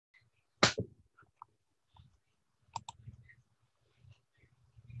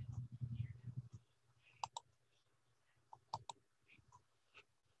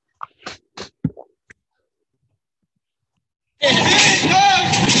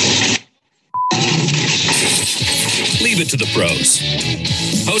it to the pros.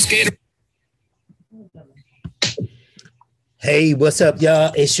 HostGator. Hey, what's up,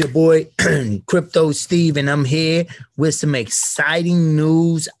 y'all? It's your boy, Crypto Steve, and I'm here with some exciting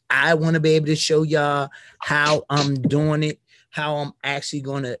news. I want to be able to show y'all how I'm doing it, how I'm actually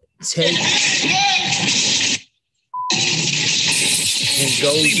going to take and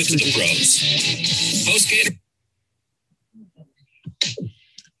go to the pros. HostGator.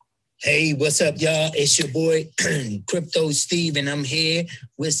 Hey, what's up, y'all? It's your boy, Crypto Steve, and I'm here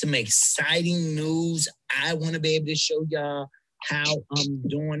with some exciting news. I want to be able to show y'all how I'm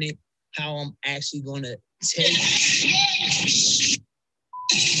doing it, how I'm actually going to take and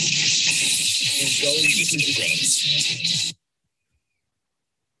go to the pros.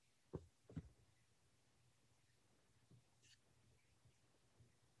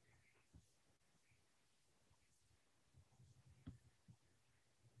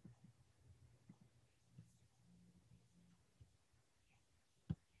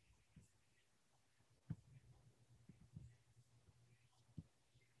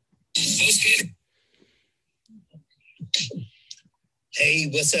 Hey,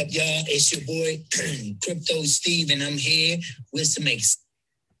 what's up, y'all? It's your boy, Crypto Steve, and I'm here with some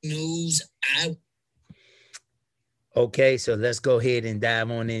news. Okay, so let's go ahead and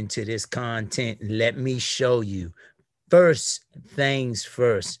dive on into this content. Let me show you. First things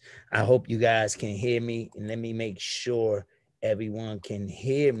first, I hope you guys can hear me, and let me make sure everyone can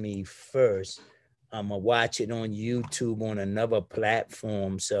hear me first. I'm going to watch it on YouTube on another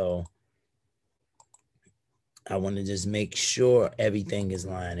platform, so I want to just make sure everything is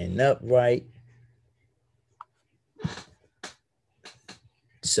lining up right.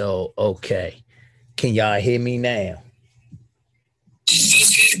 So, okay. Can y'all hear me now?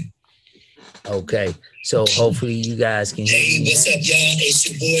 Okay. So hopefully you guys can hear me. Hey, what's up, y'all? It's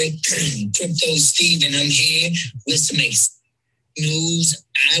your boy, Crypto Steve, and I'm here with some news.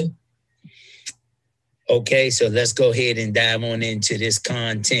 Okay, so let's go ahead and dive on into this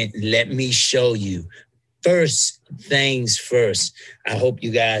content. Let me show you. First things first, I hope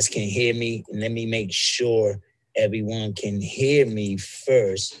you guys can hear me. And let me make sure everyone can hear me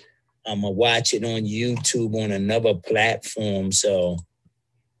first. I'm going to watch it on YouTube on another platform. So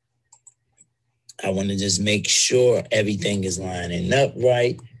I want to just make sure everything is lining up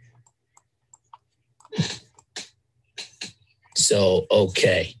right. So,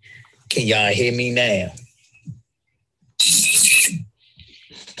 okay. Can y'all hear me now?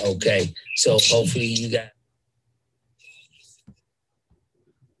 Okay. So hopefully you got.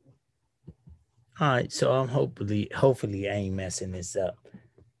 All right, so I'm hopefully I ain't messing this up.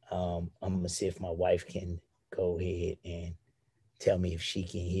 I'm gonna see if my wife can go ahead and tell me if she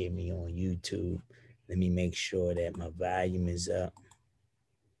can hear me on YouTube. Let me make sure that my volume is up.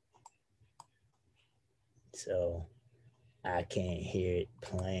 So I can't hear it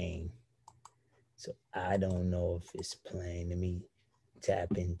playing. So I don't know if it's playing. Let me tap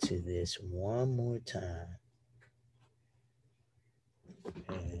into this one more time.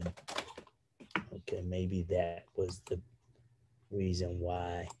 And okay, maybe that was the reason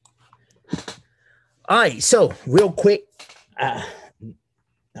why. All right, so real quick, let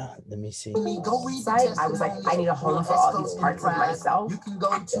me see. Go read the site. I was like, I need a home for all these parts of myself. You can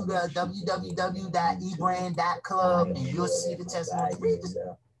go to the www.ebrand.club and you'll see the testimony.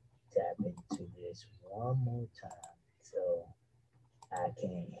 Tap into this one more time. So I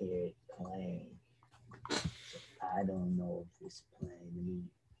can't hear it playing. So I don't know if it's playing. Let me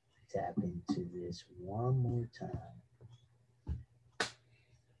tap into this one more time.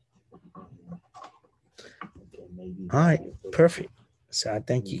 Okay, maybe. All right, perfect. So I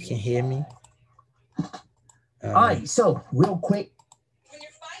think you can hear me. All right, so real quick. When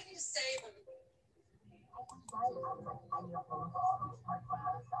you're fighting to save.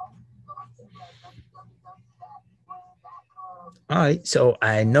 All right, so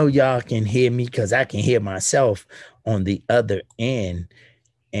I know y'all can hear me because I can hear myself on the other end.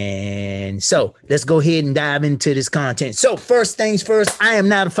 And so let's go ahead and dive into this content. So first things first, I am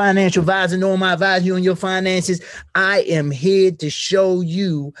not a financial advisor, nor am I advising you on your finances. I am here to show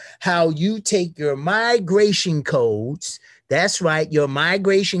you how you take your migration codes. That's right, your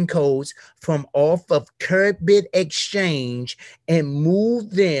migration codes from off of Curbbit Exchange and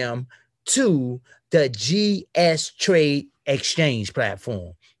move them to the GSTrading exchange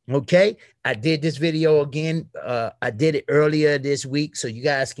platform. Okay, I did this video again. I did it earlier this week, so you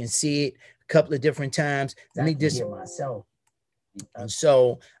guys can see it a couple of different times. Let me just hear myself.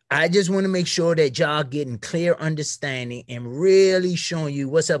 So I just want to make sure that y'all getting clear understanding and really showing you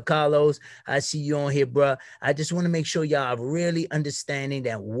what's up, Carlos. I see you on here, bro. I just want to make sure y'all really understanding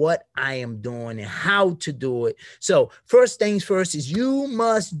that what I am doing and how to do it. So first things first is you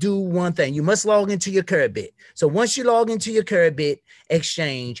must do one thing. You must log into your Curvebit. So once you log into your Curvebit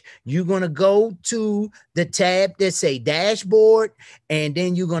exchange, you're going to go to the tab that say dashboard, and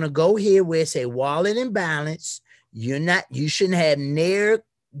then you're going to go here where it say wallet and balance. You shouldn't have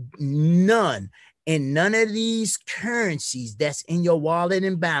none of these currencies that's in your wallet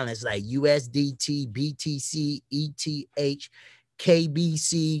and balance, like USDT, BTC, ETH,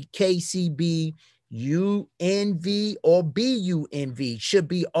 KBC, KCB, UNV, or BUNV should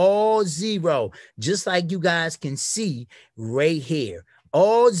be all zero, just like you guys can see right here.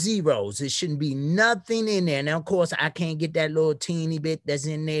 All zeros. It shouldn't be nothing in there. Now, of course, I can't get that little teeny bit that's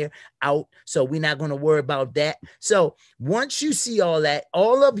in there out, so we're not going to worry about that. So once you see all that,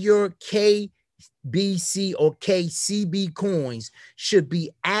 all of your KBC or KCB coins should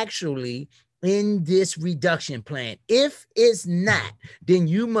be actually in this reduction plan. If it's not, then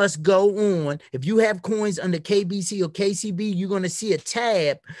you must go on. If you have coins under KBC or KCB, you're going to see a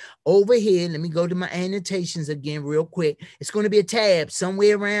tab over here. Let me go to my annotations again real quick. It's going to be a tab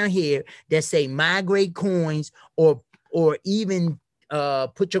somewhere around here that say migrate coins, or even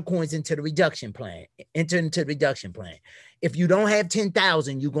put your coins into the reduction plan. Enter into the reduction plan. If you don't have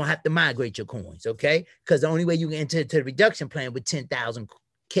 10,000, you're going to have to migrate your coins, okay? Because the only way you can enter into the reduction plan with 10,000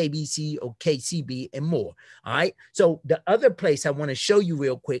 KBC or KCB and more. All right. So the other place I want to show you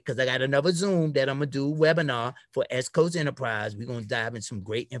real quick, because I got another Zoom that I'm going to do webinar for S-Coast Enterprise. We're going to dive in some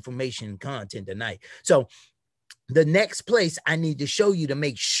great information and content tonight. So the next place I need to show you to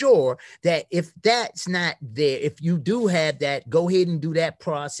make sure that if that's not there, if you do have that, go ahead and do that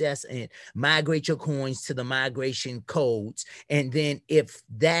process and migrate your coins to the migration codes. And then if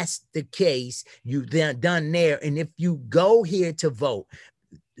that's the case, you've then done there. And if you go here to vote,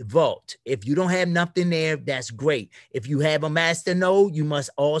 if you don't have nothing there, that's great. If you have a master node, you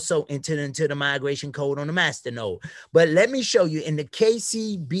must also enter into the migration code on the master node. But let me show you in the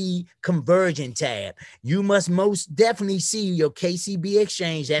KCB conversion tab, you must most definitely see your KCB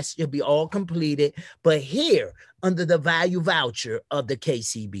exchange. That should be all completed. But here under the value voucher of the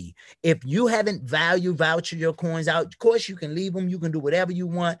KCB, if you haven't value voucher your coins out, of course you can leave them. You can do whatever you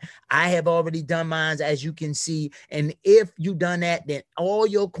want. I have already done mine, as you can see. And if you done that, then all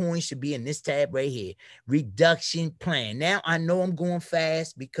your coins should be in this tab right here, reduction plan. Now I know I'm going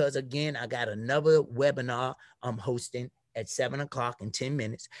fast because again, I got another webinar I'm hosting at 7 o'clock in 10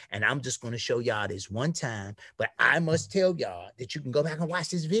 minutes. And I'm just going to show y'all this one time, but I must tell y'all that you can go back and watch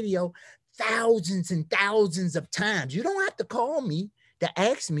this video thousands and thousands of times. You don't have to call me to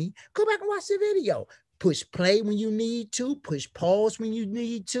ask me. Go back and watch the video. Push play when you need to, push pause when you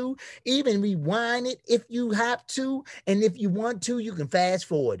need to, even rewind it if you have to. And if you want to, you can fast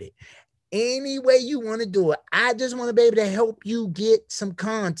forward it. Any way you want to do it. I just want to be able to help you get some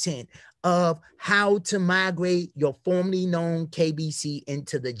content of how to migrate your formerly known KBC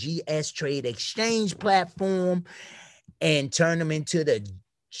into the GSTrade exchange platform and turn them into the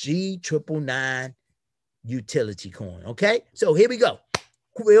G999 utility coin. Okay, so here we go.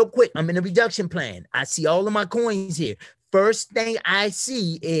 Real quick, I'm in a reduction plan. I see all of my coins here. First thing I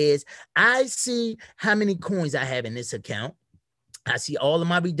see is I see how many coins I have in this account. I see all of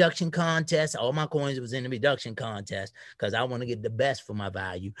my reduction contests. All my coins was in the reduction contest because I want to get the best for my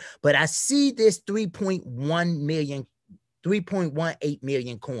value. But I see this 3.18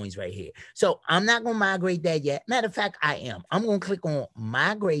 million coins right here. So I'm not going to migrate that yet. Matter of fact, I am. I'm going to click on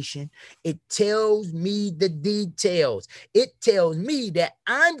migration. It tells me the details. It tells me that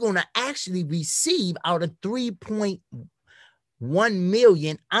I'm going to actually receive out of 3.1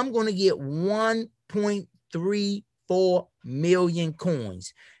 million, I'm going to get 1.34 million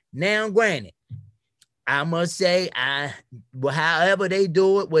coins. Now, granted, I must say, however they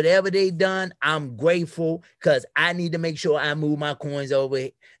do it, whatever they done, I'm grateful because I need to make sure I move my coins over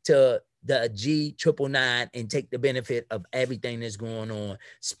to the G999 and take the benefit of everything that's going on,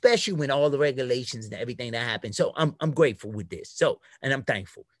 especially when all the regulations and everything that happened. So I'm grateful with this. So, and I'm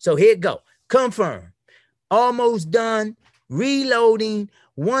thankful. So here it go. Confirm. Almost done. Reloading.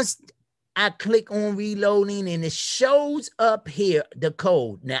 Once I click on reloading and it shows up here the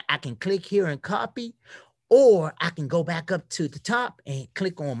code. Now I can click here and copy, or I can go back up to the top and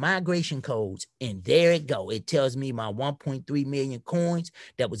click on migration codes. And there it go. It tells me my 1.3 million coins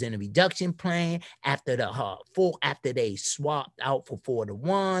that was in a reduction plan after after they swapped out for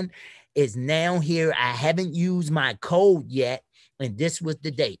 4-to-1 is now here. I haven't used my code yet. And this was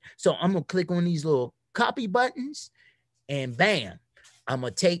the date. So I'm going to click on these little copy buttons and bam. I'm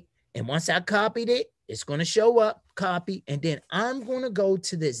going to take, and once I copied it, it's going to show up, copy, and then I'm going to go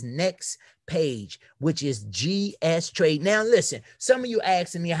to this next page, which is GSTrading. Now, listen, some of you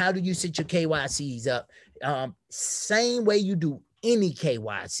asking me, how do you set your KYCs up? Same way you do any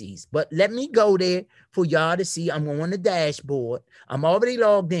KYCs, but let me go there for y'all to see. I'm going to dashboard. I'm already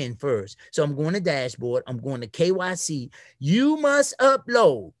logged in first. So I'm going to dashboard. I'm going to KYC. You must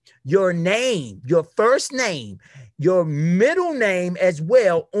upload your name, your first name, your middle name as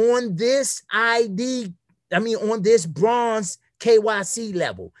well on this ID. On this bronze KYC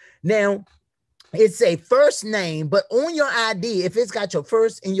level. Now, it's a first name, but on your ID, if it's got your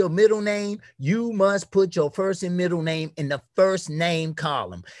first and your middle name, you must put your first and middle name in the first name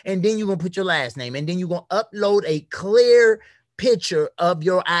column. And then you're going to put your last name. And then you're going to upload a clear picture of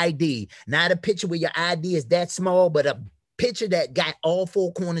your ID. Not a picture where your ID is that small, but a picture that got all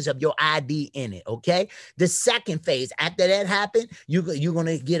four corners of your ID in it, okay? The second phase, after that happened, you're going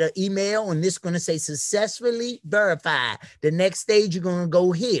to get an email, and this is going to say successfully verified. The next stage, you're going to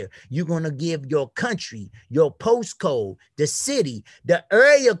go here. You're going to give your country, your postcode, the city, the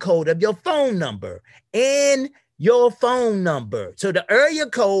area code of your phone number, and your phone number. So the area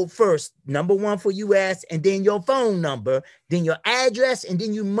code first, number one for US, and then your phone number, then your address, and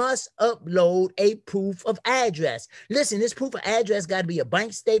then you must upload a proof of address. Listen, this proof of address got to be a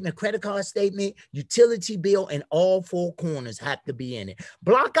bank statement, credit card statement, utility bill, and all four corners have to be in it.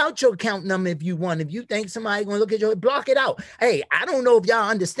 Block out your account number if you want. If you think somebody's going to look at your, block it out. Hey, I don't know if y'all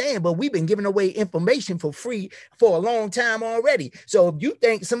understand, but we've been giving away information for free for a long time already. So if you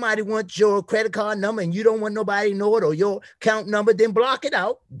think somebody wants your credit card number and you don't want nobody to know it, or your account number, then block it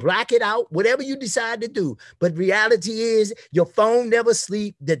out, black it out, whatever you decide to do. But reality is your phone never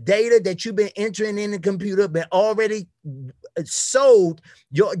sleep. The data that you've been entering in the computer been already sold.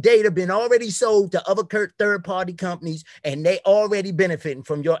 Your data been already sold to other third-party companies, and they already benefiting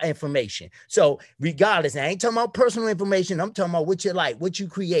from your information. So regardless, I ain't talking about personal information. I'm talking about what you like, what you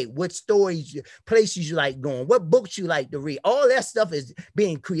create, what stories, places you like going, what books you like to read. All that stuff is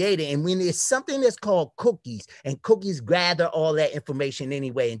being created. And when there's something that's called cookies, and cookies gather all that information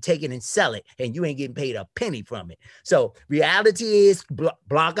anyway and take it and sell it, and you ain't getting paid a penny from it. So reality is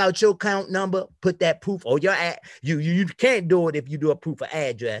block out your account number, put that proof, or your you can't do it if you do a proof of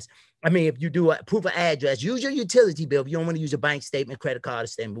address. If you do a proof of address, use your utility bill. If you don't want to use a bank statement, credit card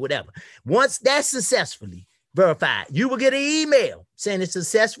statement, whatever. Once that's successfully verified, you will get an email saying it's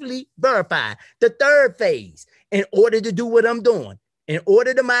successfully verified. The third phase, in order to do what I'm doing, in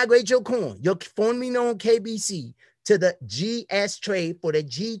order to migrate your coin, your formerly known KBC, to the GSTrade for the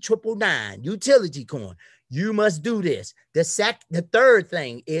G999 utility coin, you must do this. The third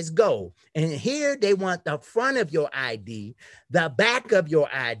thing is go. And here they want the front of your ID, the back of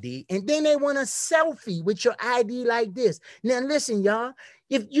your ID, and then they want a selfie with your ID like this. Now, listen, y'all,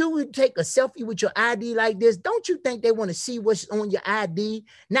 if you would take a selfie with your ID like this, don't you think they want to see what's on your ID?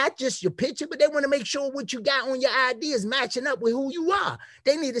 Not just your picture, but they want to make sure what you got on your ID is matching up with who you are.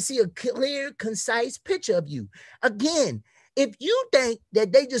 They need to see a clear, concise picture of you. Again, if you think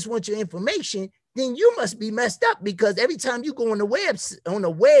that they just want your information, then you must be messed up, because every time you go on the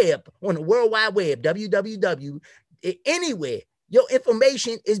World Wide Web, www, anywhere, your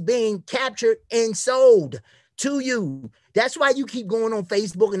information is being captured and sold to you. That's why you keep going on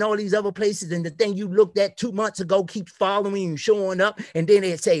Facebook and all these other places, and the thing you looked at 2 months ago keeps following you, showing up, and then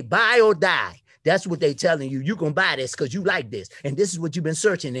they say buy or die. That's what they're telling you. You can buy this because you like this, and this is what you've been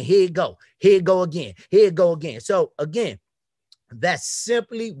searching, and here it go. Here it go again. Here it go again. So again, that's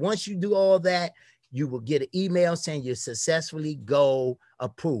simply, once you do all that, you will get an email saying you successfully go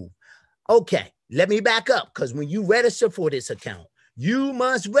approved. Okay, let me back up, because when you register for this account, you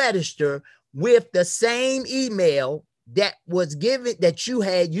must register with the same email that was given, that you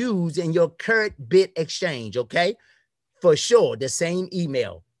had used in your current bit exchange, okay? For sure, the same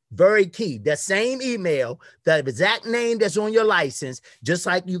email. Very key. The same email, the exact name that's on your license, just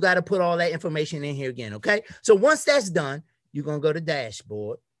like you got to put all that information in here again, okay? So once that's done, you're going to go to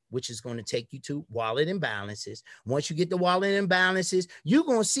dashboard, which is going to take you to wallet and balances. Once you get the wallet and balances, you're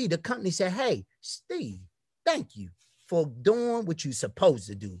going to see the company say, hey, Steve, thank you for doing what you're supposed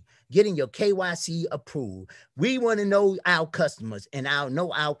to do, getting your KYC approved. We want to know our customers and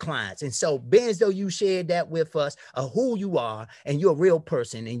know our clients. And so being as though you shared that with us of who you are, and you're a real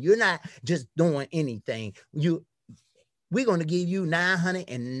person, and you're not just doing anything, we're going to give you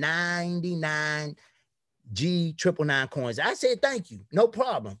 999 G999 coins. I said, thank you. No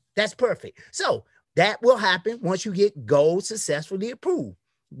problem. That's perfect. So that will happen once you get gold successfully approved,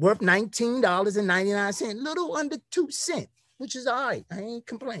 worth $19.99, little under 2 cents, which is all right. I ain't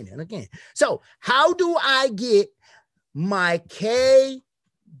complaining again. So how do I get my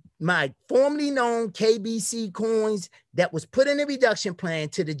formerly known KBC coins that was put in the reduction plan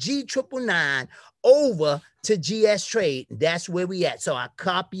to the G999 over to GSTrade. That's where we at. So I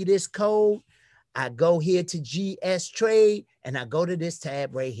copy this code. I go here to GSTrade and I go to this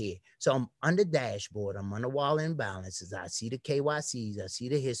tab right here. So I'm under dashboard. I'm on the wallet and balances. I see the KYCs. I see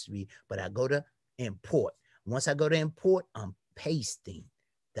the history, but I go to import. Once I go to import, I'm pasting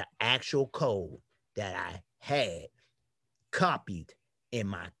the actual code that I had copied in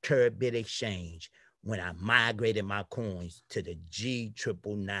my Turbit exchange when I migrated my coins to the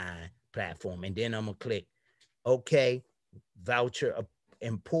G999 platform. And then I'm gonna click OK, voucher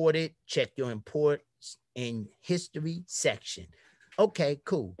imported, check your imports in history section. Okay,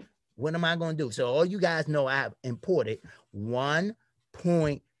 cool. What am I gonna do? So all you guys know I've imported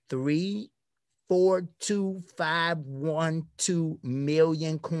 1.342512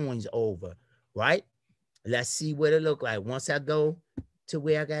 million coins over, right? Let's see what it look like. Once I go to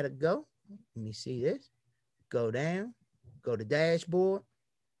where I gotta go, let me see this. Go down, go to dashboard.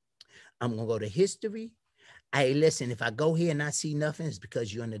 I'm gonna go to history. Hey, listen, if I go here and I see nothing, it's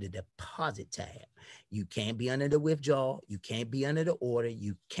because you're under the deposit tab. You can't be under the withdrawal. You can't be under the order.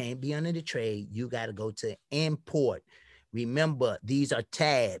 You can't be under the trade. You gotta go to import. Remember, these are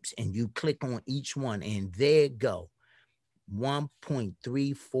tabs and you click on each one and there you go.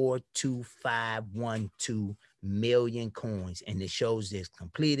 1.342512 million coins, and it shows this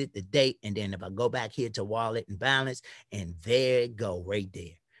completed, the date, and then if I go back here to wallet and balance, and there it go right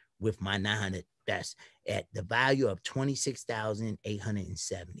there with my 900. That's at the value of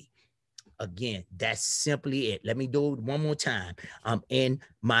 26,870. Again, that's simply it. Let me do it one more time. I'm in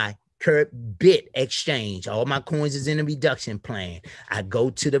my Turbit exchange. All my coins is in the reduction plan. I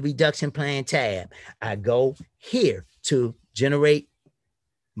go to the reduction plan tab. I go here to generate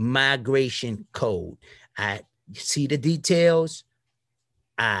migration code. I see the details.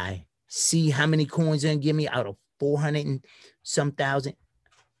 I see how many coins they're gonna give me out of 400 and some thousand.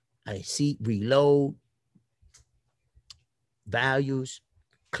 I see reload values.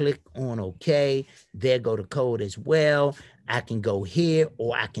 Click on OK. There go the code as well. I can go here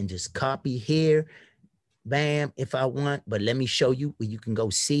or I can just copy here. Bam, if I want. But let me show you where you can go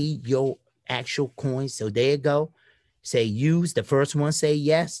see your actual coins. So there you go. Say use. The first one say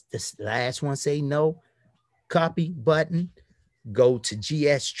yes. The last one say no. Copy button. Go to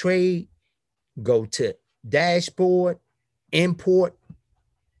GSTrade. Go to dashboard. Import.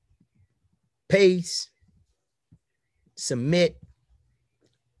 Paste. Submit.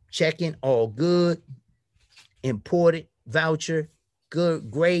 Checking, all good. Imported voucher, good,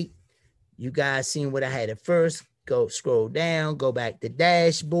 great. You guys seen what I had at first. Go scroll down, go back to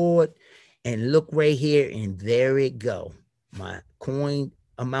dashboard, and look right here, and there it go. My coin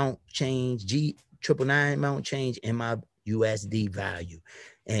amount change, G999 amount change, and my USD value.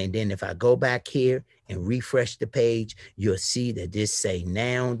 And then if I go back here and refresh the page, you'll see that this say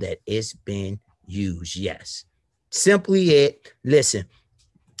now that it's been used. Yes, simply it. Listen.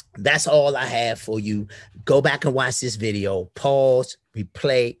 That's all I have for you. Go back and watch this video. Pause,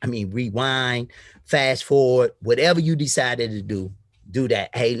 rewind, fast forward, whatever you decided to do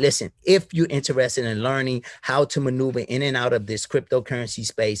that. Hey, listen, if you're interested in learning how to maneuver in and out of this cryptocurrency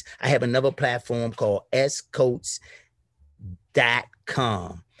space, I have another platform called scoats.com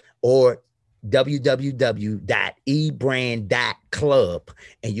or www.ebrand.club,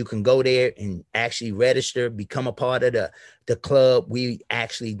 and you can go there and actually register, become a part of the club. We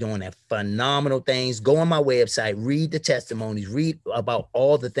actually doing a phenomenal things. Go on my website, read the testimonies, read about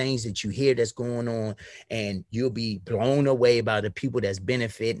all the things that you hear that's going on, and you'll be blown away by the people that's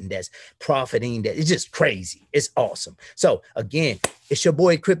benefiting, that's profiting. That it's just crazy. It's awesome. So again, it's your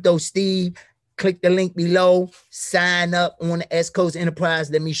boy Crypto Steve. Click the link below, sign up on the S Coast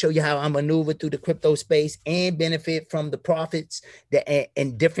Enterprise. Let me show you how I maneuver through the crypto space and benefit from the profits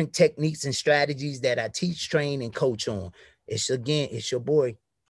and different techniques and strategies that I teach, train, and coach on. It's your boy,